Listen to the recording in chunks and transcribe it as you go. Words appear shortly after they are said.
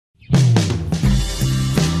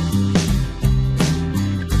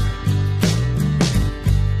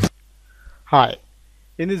Hi,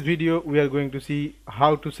 in this video we are going to see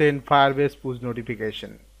how to send Firebase push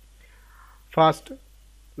notification. First,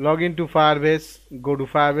 log into Firebase, go to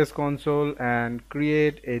Firebase console and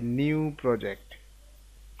create a new project.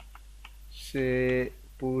 Say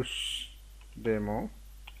push demo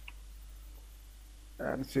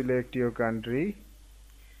and select your country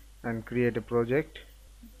and create a project.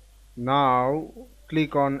 Now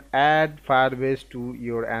click on add Firebase to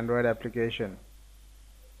your Android application.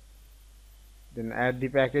 Then add the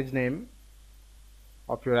package name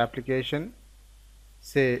of your application.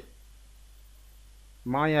 Say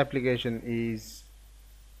my application is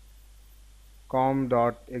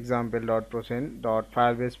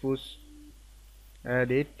com.example.procent.firebase push. Add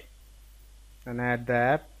it and add the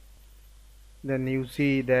app. Then you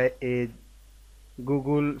see that a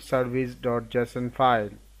Google service.json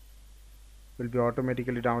file will be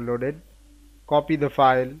automatically downloaded. Copy the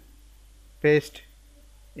file, paste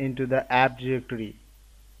into the app directory.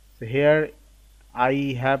 So here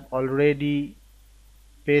I have already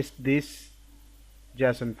pasted this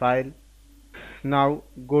JSON file. Now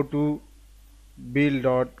go to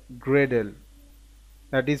build.gradle,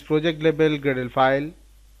 that is project level Gradle file,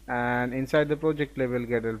 and inside the project level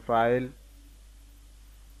Gradle file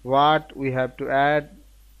what we have to add,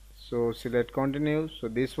 so select continue. So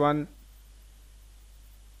this one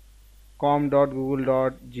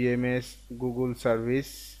com.google.gms Google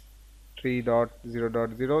service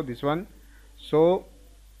 3.0.0, this one. So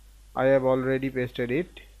I have already pasted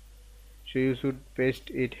it, so you should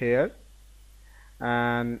paste it here,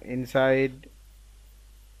 and inside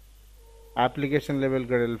application level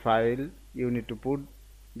Gradle file you need to put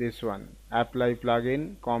this one, apply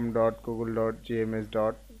plugin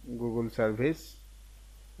com.google.gms.google service,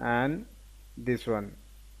 and this one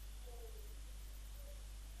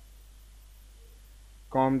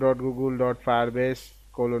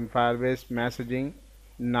com.google.firebase:firebase messaging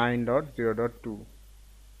 9.0.2.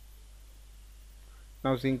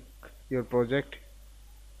 Now sync your project.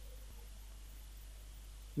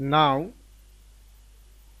 Now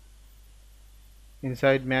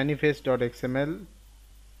inside manifest.xml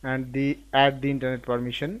and add the internet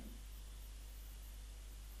permission,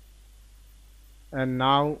 and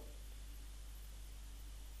now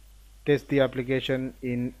test the application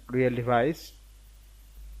in real device.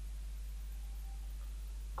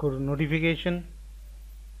 Go to notification,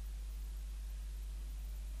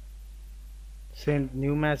 send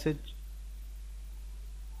new message,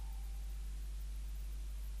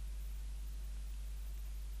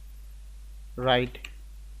 write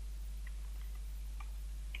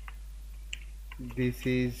this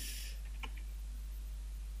is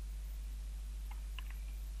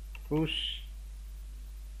push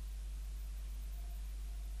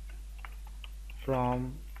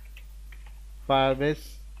from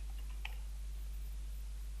Firebase,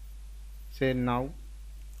 send now.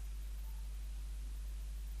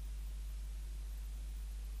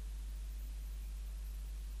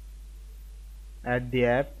 Add the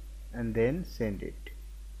app and then send it.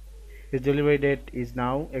 Its delivery date is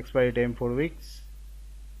now, expiry time 4 weeks.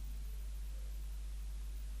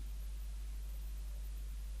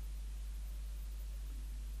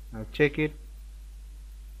 Now check it,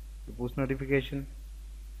 the push notification.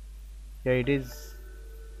 Here it is.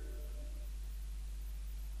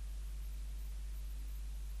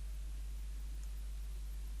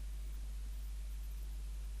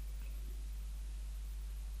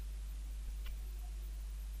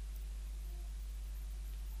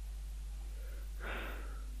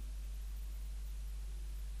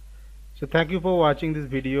 So thank you for watching this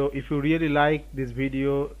video. If you really like this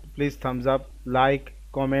video, please thumbs up, like,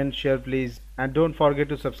 comment, share please, and don't forget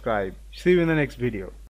to subscribe. See you in the next video.